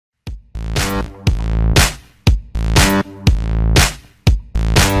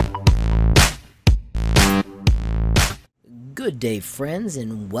Good day friends,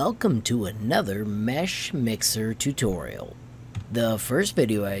 and welcome to another MeshMixer tutorial. The first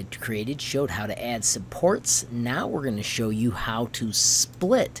video I created showed how to add supports. Now we're going to show you how to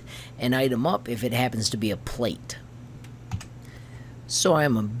split an item up if it happens to be a plate. So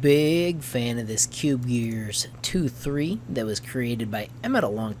I'm a big fan of this Cube Gears 2.3 that was created by Emmett a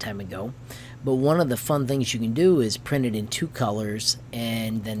long time ago. But one of the fun things you can do is print it in two colors,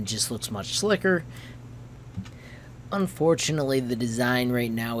 and then it just looks much slicker. Unfortunately, the design right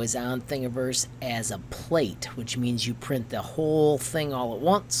now is on Thingiverse as a plate, which means you print the whole thing all at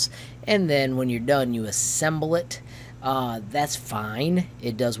once, and then when you're done, you assemble it. That's fine,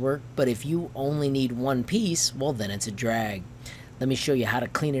 it does work, but if you only need one piece, well then it's a drag. Let me show you how to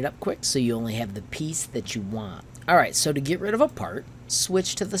clean it up quick so you only have the piece that you want. Alright, so to get rid of a part,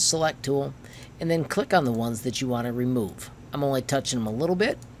 switch to the select tool, and then click on the ones that you want to remove. I'm only touching them a little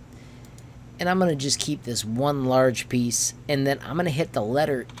bit. And I'm going to just keep this one large piece, and then I'm going to hit the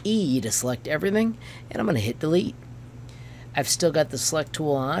letter E to select everything, and I'm going to hit delete. I've still got the select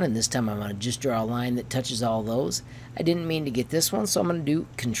tool on, and this time I'm going to just draw a line that touches all those. I didn't mean to get this one, so I'm going to do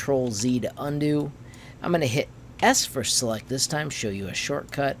Control Z to undo. I'm going to hit S for select this time, show you a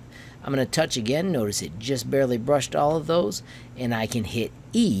shortcut. I'm going to touch again, notice it just barely brushed all of those, and I can hit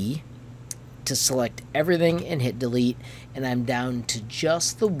E to select everything and hit delete, and I'm down to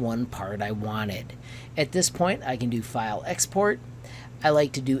just the one part I wanted. At this point I can do file export. I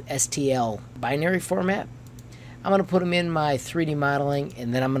like to do STL binary format. I'm going to put them in my 3D modeling,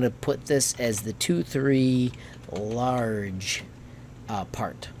 and then I'm going to put this as the 2.3 large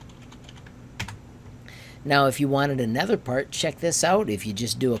part. Now if you wanted another part, check this out. If you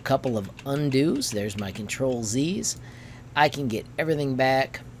just do a couple of undos, there's my Control Z's, I can get everything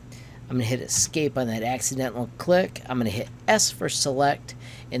back. I'm going to hit escape on that accidental click. I'm going to hit S for select,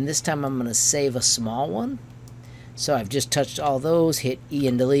 and this time I'm going to save a small one. So I've just touched all those, hit E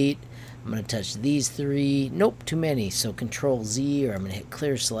and delete. I'm going to touch these three. Nope, too many. So Control Z, or I'm going to hit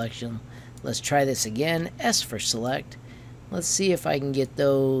clear selection. Let's try this again. S for select. Let's see if I can get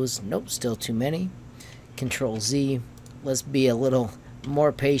those. Nope, still too many. Control Z. Let's be a little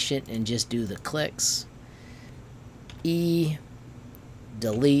more patient and just do the clicks. E,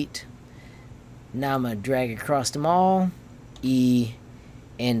 delete. Now I'm going to drag across them all, E,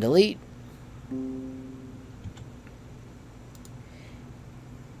 and delete.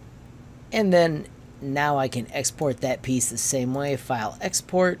 And then now I can export that piece the same way. File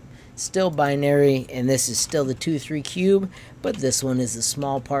export, still binary, and this is still the 2.3 cube, but this one is the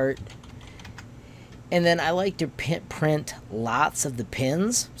small part. And then I like to print lots of the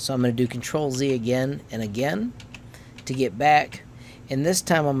pins, so I'm going to do Control Z again and again to get back. And this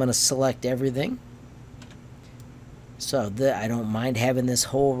time I'm going to select everything, so that I don't mind having this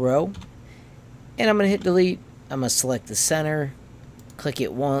whole row. And I'm going to hit delete. I'm going to select the center, click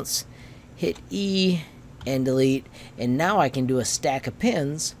it once, hit E and delete. And now I can do a stack of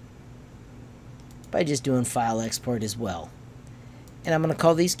pins by just doing file export as well. And I'm going to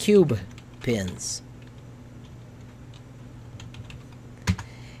call these cube pins.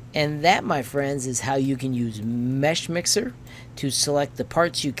 And that, my friends, is how you can use MeshMixer to select the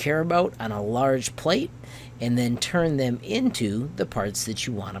parts you care about on a large plate and then turn them into the parts that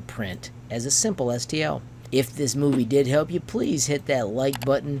you want to print as a simple STL. If this movie did help you, please hit that like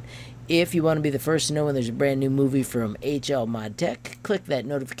button. If you want to be the first to know when there's a brand new movie from HLModTech, click that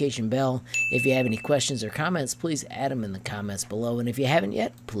notification bell. If you have any questions or comments, please add them in the comments below. And if you haven't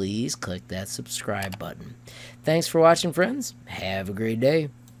yet, please click that subscribe button. Thanks for watching, friends. Have a great day.